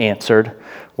not getting answered?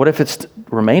 What if it's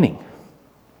remaining?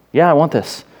 Yeah, I want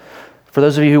this. For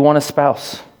those of you who want a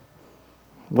spouse,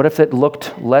 what if it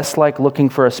looked less like looking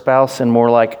for a spouse and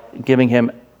more like giving him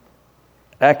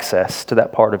access to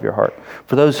that part of your heart?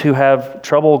 For those who have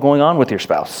trouble going on with your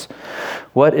spouse,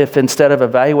 what if instead of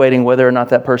evaluating whether or not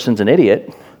that person's an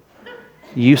idiot,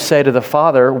 you say to the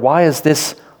Father, why is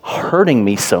this hurting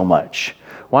me so much?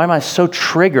 Why am I so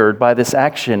triggered by this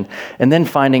action? And then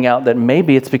finding out that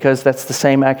maybe it's because that's the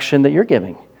same action that you're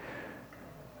giving.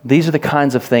 These are the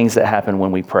kinds of things that happen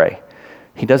when we pray.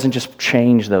 He doesn't just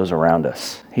change those around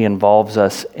us. He involves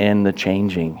us in the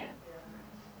changing,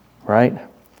 right?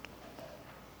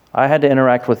 I had to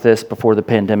interact with this before the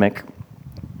pandemic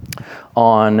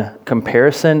on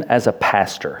comparison as a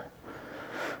pastor.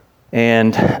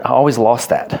 And I always lost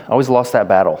that. I always lost that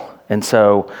battle. And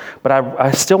so, but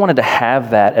I still wanted to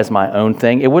have that as my own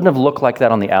thing. It wouldn't have looked like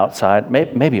that on the outside.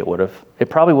 Maybe it would have. It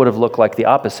probably would have looked like the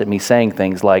opposite, me saying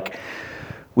things like,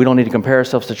 we don't need to compare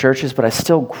ourselves to churches, but I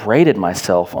still graded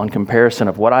myself on comparison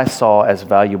of what I saw as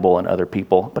valuable in other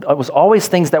people. But it was always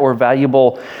things that were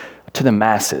valuable to the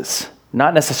masses,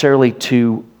 not necessarily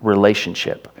to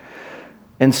relationship.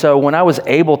 And so when I was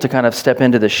able to kind of step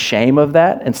into the shame of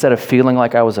that, instead of feeling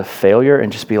like I was a failure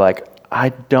and just be like, I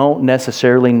don't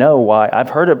necessarily know why. I've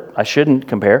heard it, I shouldn't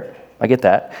compare. I get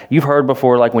that. You've heard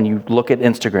before, like when you look at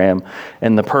Instagram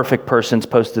and the perfect person's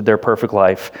posted their perfect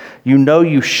life, you know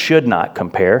you should not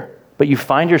compare, but you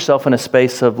find yourself in a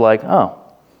space of like, oh,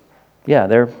 yeah,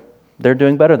 they're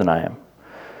doing better than I am.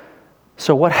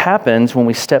 So what happens when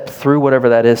we step through whatever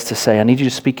that is to say, I need you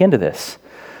to speak into this?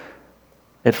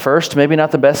 At first, maybe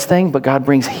not the best thing, but God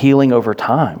brings healing over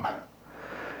time.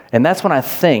 And that's when I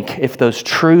think if those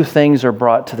true things are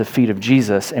brought to the feet of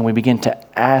Jesus and we begin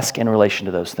to ask in relation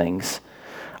to those things,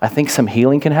 I think some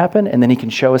healing can happen, and then he can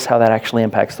show us how that actually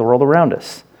impacts the world around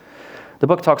us. The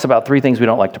book talks about 3 things we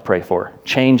don't like to pray for.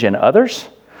 Change in others,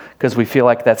 because we feel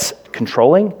like that's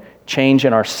controlling. Change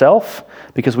in ourself,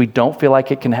 because we don't feel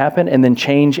like it can happen. And then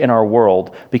change in our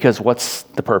world, because what's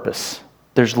the purpose?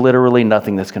 There's literally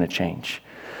nothing that's going to change.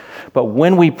 But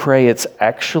when we pray, it's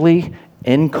actually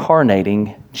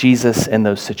incarnating Jesus in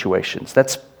those situations.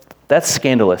 That's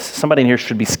scandalous. Somebody in here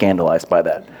should be scandalized by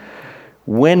that.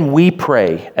 When we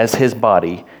pray as his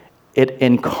body, it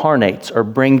incarnates or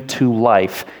brings to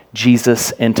life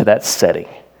Jesus into that setting.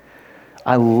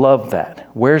 I love that.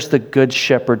 Where's the Good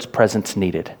Shepherd's presence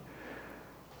needed?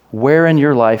 Where in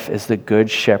your life is the Good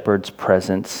Shepherd's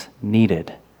presence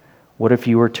needed? What if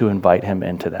you were to invite him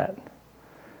into that?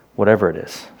 Whatever it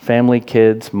is. Family,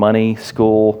 kids, money,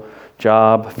 school,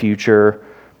 job, future,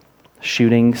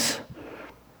 shootings,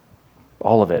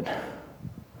 all of it.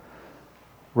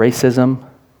 Racism,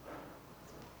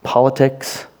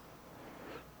 politics,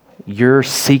 your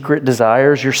secret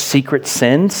desires, your secret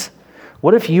sins.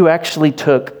 What if you actually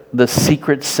took the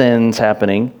secret sins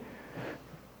happening?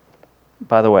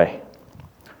 By the way,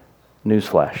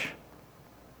 newsflash,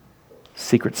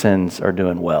 secret sins are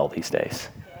doing well these days.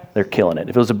 They're killing it.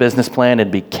 If it was a business plan,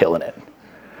 it'd be killing it.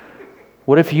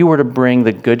 What if you were to bring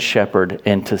the Good Shepherd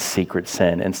into secret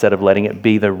sin instead of letting it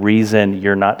be the reason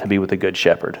you're not to be with the Good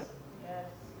Shepherd?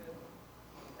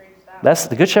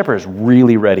 The Good Shepherd is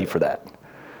really ready for that.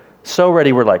 So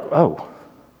ready, we're like, oh.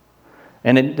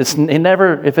 And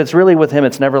if it's really with him,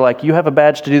 it's never like, you have a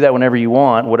badge to do that whenever you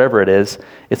want, whatever it is.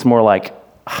 It's more like,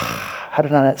 how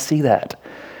did I not see that?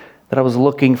 That I was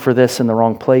looking for this in the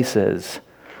wrong places.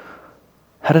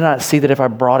 How did I not see that if I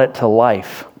brought it to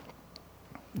life,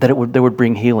 that it would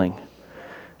bring healing?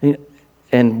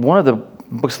 And one of the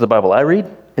books of the Bible I read,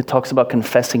 it talks about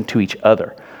confessing to each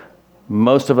other.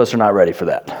 Most of us are not ready for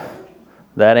that.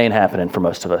 That ain't happening for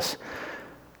most of us.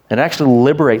 It actually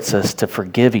liberates us to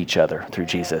forgive each other through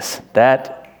Jesus.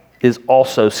 That is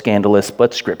also scandalous,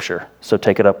 but scripture. So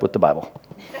take it up with the Bible.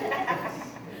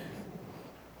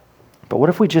 But what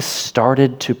if we just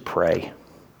started to pray?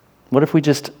 What if we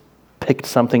just picked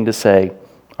something to say,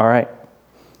 all right,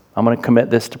 I'm going to commit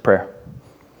this to prayer.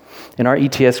 In our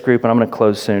ETS group, and I'm going to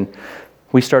close soon,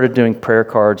 we started doing prayer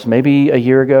cards maybe a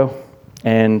year ago,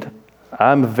 and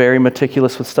I'm very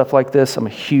meticulous with stuff like this. I'm a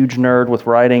huge nerd with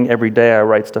writing. Every day I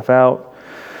write stuff out.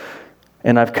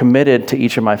 And I've committed to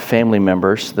each of my family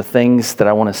members the things that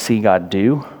I want to see God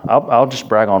do. I'll just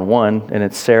brag on one, and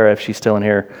it's Sarah, if she's still in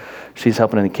here. She's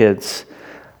helping in the kids.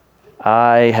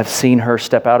 I have seen her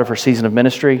step out of her season of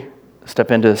ministry,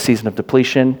 step into a season of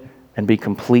depletion, and be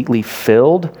completely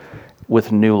filled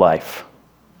with new life.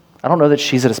 I don't know that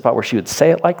she's at a spot where she would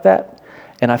say it like that.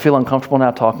 And I feel uncomfortable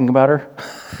now talking about her,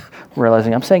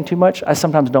 realizing I'm saying too much. I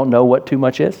sometimes don't know what too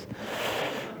much is.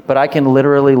 But I can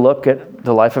literally look at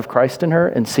the life of Christ in her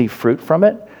and see fruit from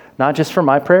it, not just from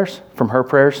my prayers, from her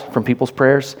prayers, from people's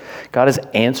prayers. God is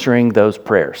answering those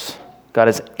prayers. God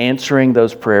is answering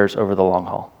those prayers over the long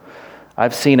haul.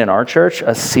 I've seen in our church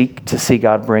us seek to see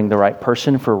God bring the right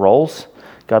person for roles.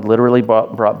 God literally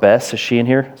brought Bess. Is she in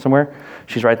here somewhere?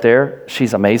 She's right there.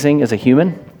 She's amazing as a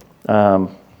human.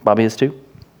 Bobby is too.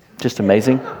 Just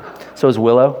amazing. So is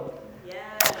Willow.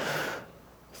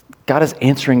 God is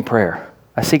answering prayer.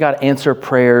 I see God answer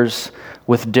prayers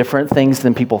with different things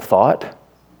than people thought,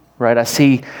 right? I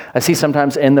see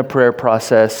sometimes in the prayer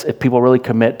process, if people really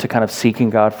commit to kind of seeking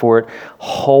God for it,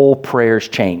 whole prayers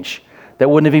change that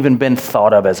wouldn't have even been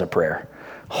thought of as a prayer.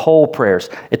 Whole prayers.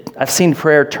 I've seen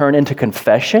prayer turn into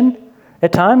confession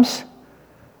at times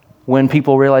when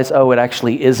people realize, oh, it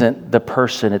actually isn't the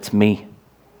person, it's me.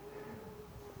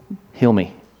 Heal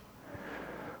me.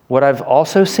 What I've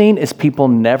also seen is people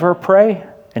never pray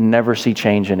and never see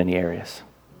change in any areas.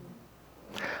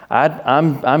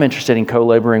 I'm interested in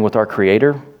co-laboring with our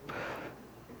Creator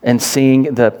and seeing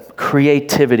the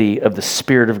creativity of the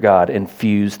Spirit of God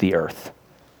infuse the earth.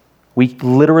 We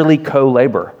literally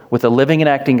co-labor with a living and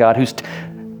acting God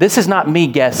this is not me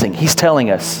guessing. He's telling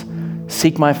us,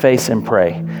 seek my face and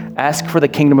pray. Ask for the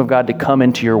kingdom of God to come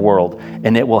into your world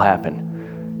and it will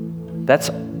happen. That's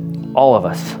all of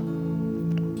us.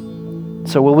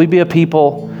 So will we be a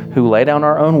people who lay down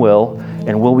our own will,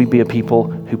 and will we be a people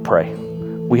who pray?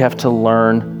 We have to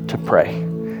learn to pray.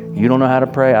 You don't know how to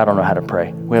pray, I don't know how to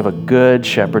pray. We have a good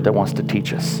shepherd that wants to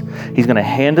teach us. He's going to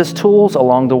hand us tools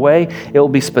along the way. It will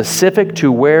be specific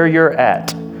to where you're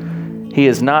at. He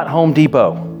is not Home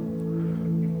Depot.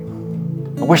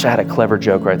 I wish I had a clever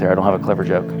joke right there. I don't have a clever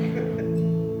joke.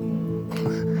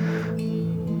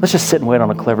 Let's just sit and wait on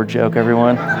a clever joke,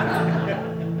 everyone.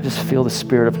 Just feel the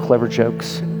spirit of clever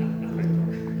jokes.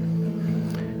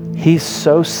 He's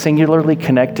so singularly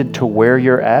connected to where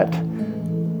you're at,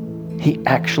 he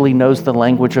actually knows the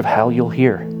language of how you'll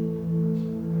hear.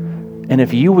 And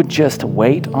if you would just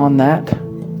wait on that,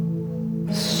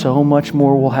 so much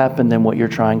more will happen than what you're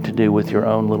trying to do with your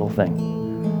own little thing.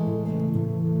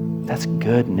 That's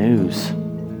good news.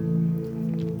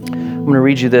 I'm going to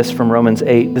read you this from Romans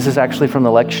 8. This is actually from the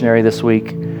lectionary this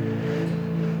week.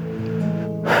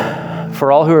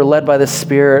 For all who are led by the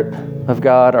Spirit of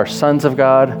God are sons of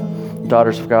God,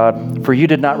 daughters of God. For you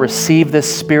did not receive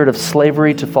this spirit of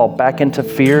slavery to fall back into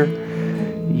fear,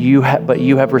 but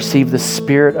you have received the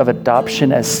spirit of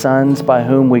adoption as sons, by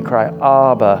whom we cry,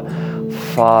 Abba,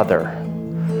 Father.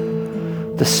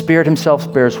 The Spirit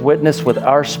himself bears witness with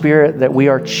our spirit that we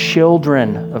are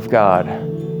children of God.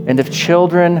 And if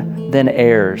children, then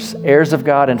heirs, heirs of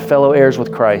God and fellow heirs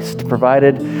with Christ,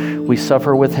 provided we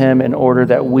suffer with him in order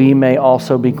that we may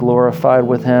also be glorified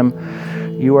with him.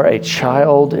 You are a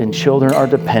child and children are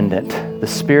dependent. The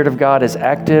Spirit of God is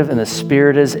active and the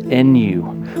Spirit is in you,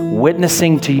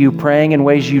 witnessing to you, praying in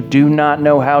ways you do not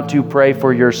know how to pray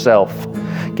for yourself.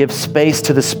 Give space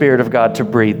to the Spirit of God to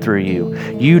breathe through you.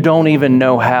 You don't even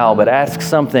know how, but ask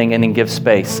something and then give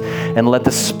space and let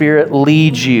the Spirit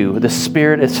lead you. The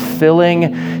Spirit is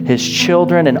filling his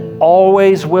children and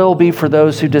always will be for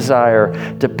those who desire.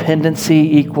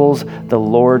 Dependency equals the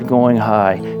Lord going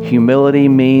high. Humility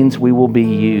means we will be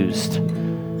used.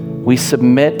 We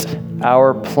submit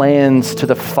our plans to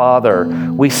the Father.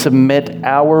 We submit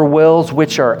our wills,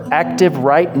 which are active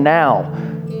right now,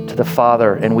 to the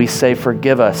Father, and we say,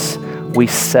 forgive us. We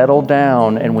settle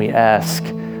down and we ask,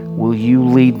 will you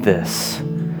lead this?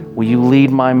 Will you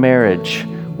lead my marriage?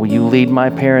 Will you lead my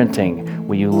parenting?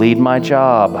 Will you lead my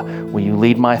job? Will you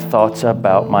lead my thoughts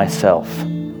about myself?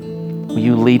 Will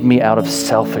you lead me out of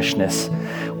selfishness?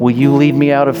 Will you lead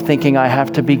me out of thinking I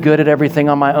have to be good at everything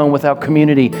on my own without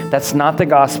community? That's not the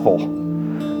gospel.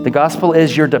 The gospel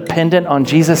is you're dependent on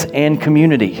Jesus and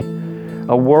community.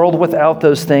 A world without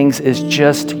those things is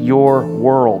just your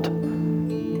world.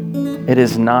 It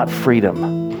is not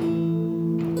freedom.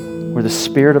 Where the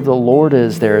Spirit of the Lord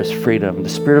is, there is freedom. The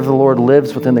Spirit of the Lord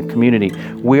lives within the community.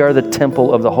 We are the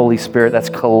temple of the Holy Spirit. That's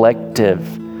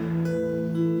collective.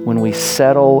 When we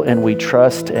settle and we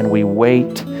trust and we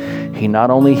wait, he not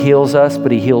only heals us,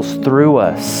 but he heals through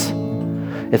us.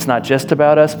 It's not just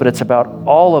about us, but it's about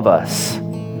all of us.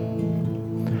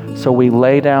 So we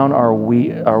lay down our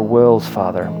wills,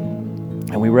 Father,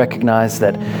 and we recognize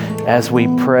that as we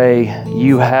pray,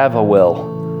 you have a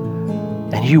will,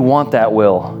 and you want that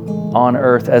will on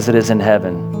earth as it is in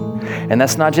heaven. And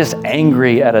that's not just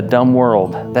angry at a dumb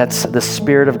world. That's the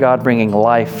Spirit of God bringing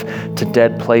life to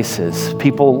dead places.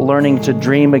 People learning to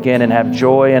dream again and have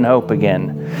joy and hope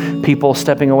again. People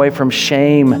stepping away from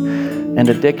shame and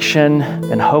addiction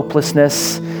and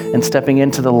hopelessness and stepping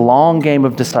into the long game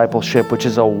of discipleship, which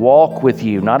is a walk with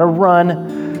you, not a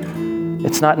run.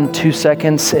 It's not in 2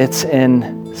 seconds, it's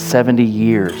in 70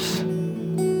 years.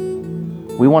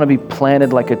 We want to be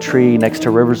planted like a tree next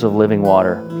to rivers of living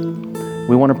water.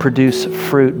 We want to produce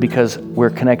fruit because we're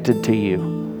connected to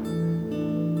you.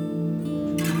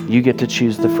 You get to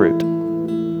choose the fruit.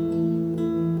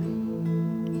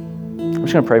 I'm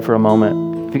just going to pray for a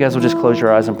moment. If you guys will just close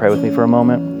your eyes and pray with me for a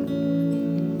moment.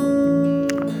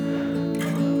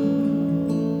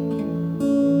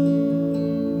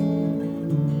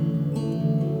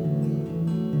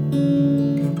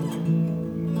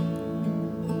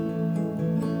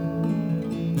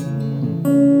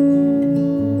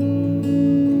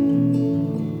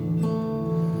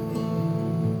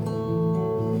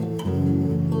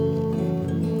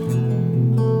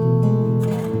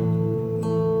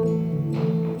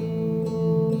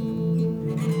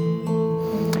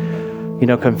 You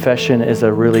know, confession is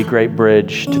a really great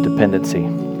bridge to dependency.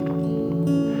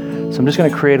 So I'm just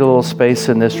going to create a little space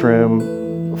in this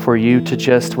room for you to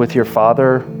just, with your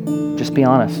Father, just be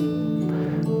honest.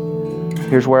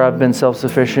 Here's where I've been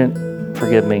self-sufficient.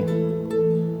 Forgive me.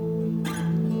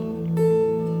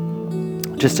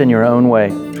 Just in your own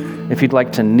way. If you'd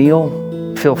like to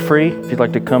kneel, feel free. If you'd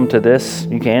like to come to this,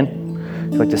 you can.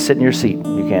 If you'd like to sit in your seat,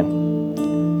 you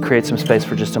can. Create some space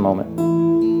for just a moment.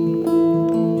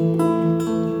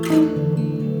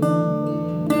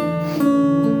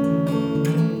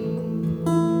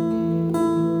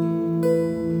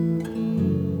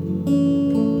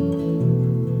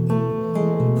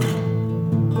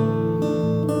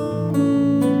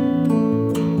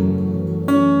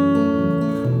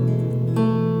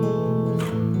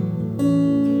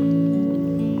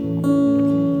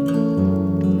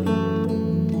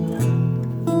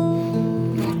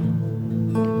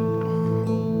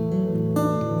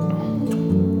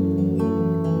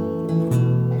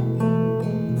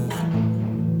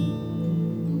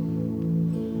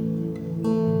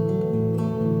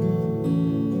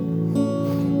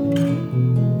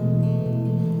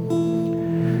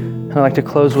 I'd like to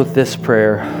close with this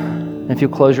prayer. If you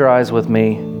close your eyes with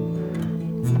me,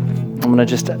 I'm going to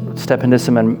just step into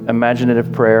some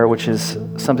imaginative prayer, which is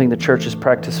something the church has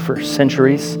practiced for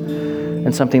centuries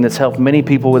and something that's helped many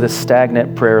people with a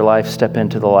stagnant prayer life step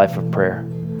into the life of prayer.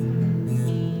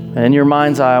 And in your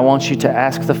mind's eye, I want you to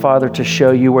ask the Father to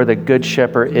show you where the Good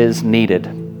Shepherd is needed.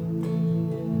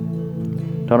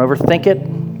 Don't overthink it.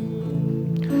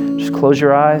 Just close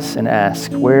your eyes and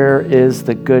ask, where is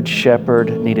the Good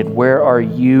Shepherd needed? Where are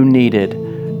you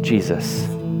needed, Jesus?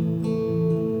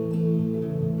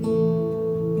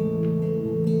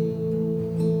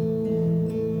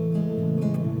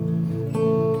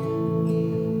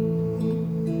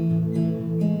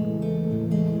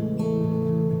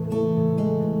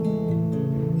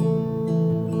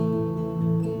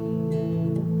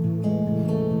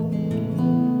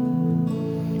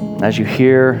 As you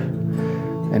hear,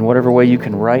 in whatever way you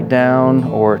can write down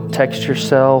or text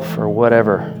yourself or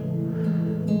whatever,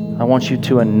 I want you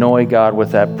to annoy God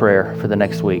with that prayer for the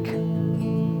next week.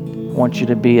 I want you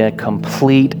to be a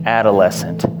complete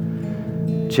adolescent,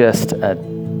 just a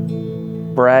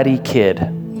bratty kid.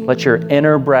 Let your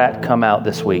inner brat come out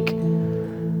this week.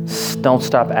 Don't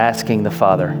stop asking the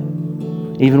Father,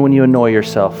 even when you annoy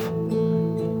yourself.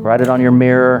 Write it on your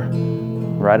mirror,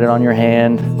 write it on your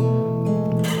hand.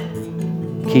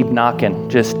 Keep knocking,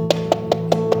 just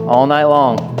all night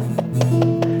long,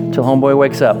 till homeboy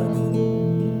wakes up.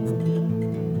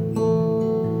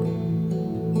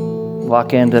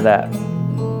 Lock into that.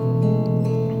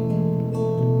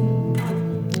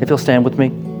 If you'll stand with me.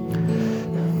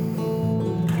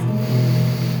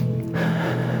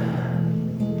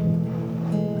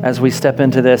 As we step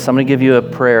into this, I'm going to give you a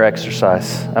prayer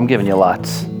exercise. I'm giving you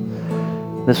lots.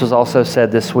 This was also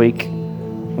said this week.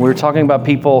 We were talking about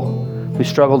people who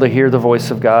struggle to hear the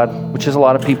voice of God, which is a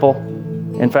lot of people.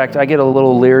 In fact, I get a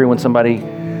little leery when somebody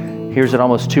hears it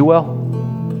almost too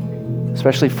well,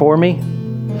 especially for me.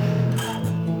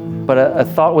 But a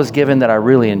thought was given that I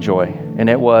really enjoy, and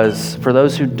it was for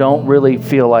those who don't really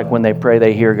feel like when they pray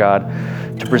they hear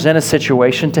God, to present a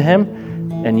situation to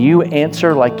Him, and you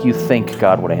answer like you think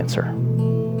God would answer.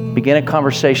 Begin a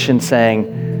conversation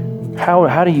saying,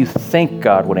 how do you think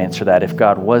God would answer that if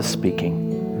God was speaking?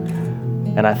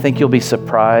 And I think you'll be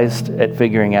surprised at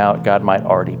figuring out God might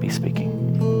already be speaking.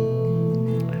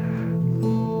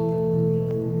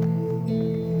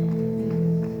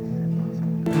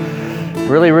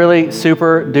 Really, really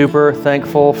super duper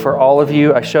thankful for all of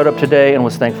you. I showed up today and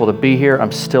was thankful to be here.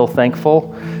 I'm still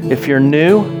thankful. If you're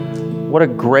new, what a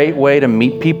great way to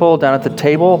meet people down at the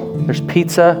table. There's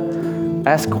pizza.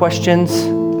 Ask questions.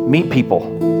 Meet people.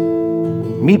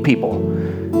 Meet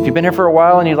people. If you've been here for a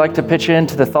while and you'd like to pitch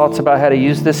into the thoughts about how to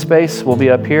use this space, we'll be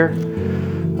up here.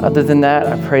 Other than that,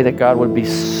 I pray that God would be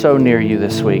so near you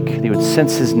this week. That He would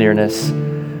sense His nearness.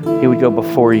 He would go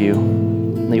before you,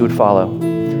 and He would follow.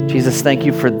 Jesus, thank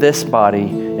you for this body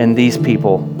and these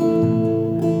people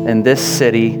and this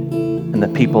city and the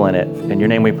people in it. In your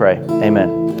name we pray.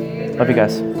 Amen. Love you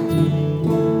guys.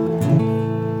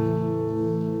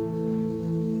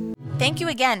 Thank you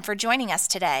again for joining us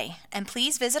today, and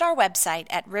please visit our website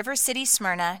at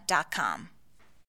rivercitysmyrna.com.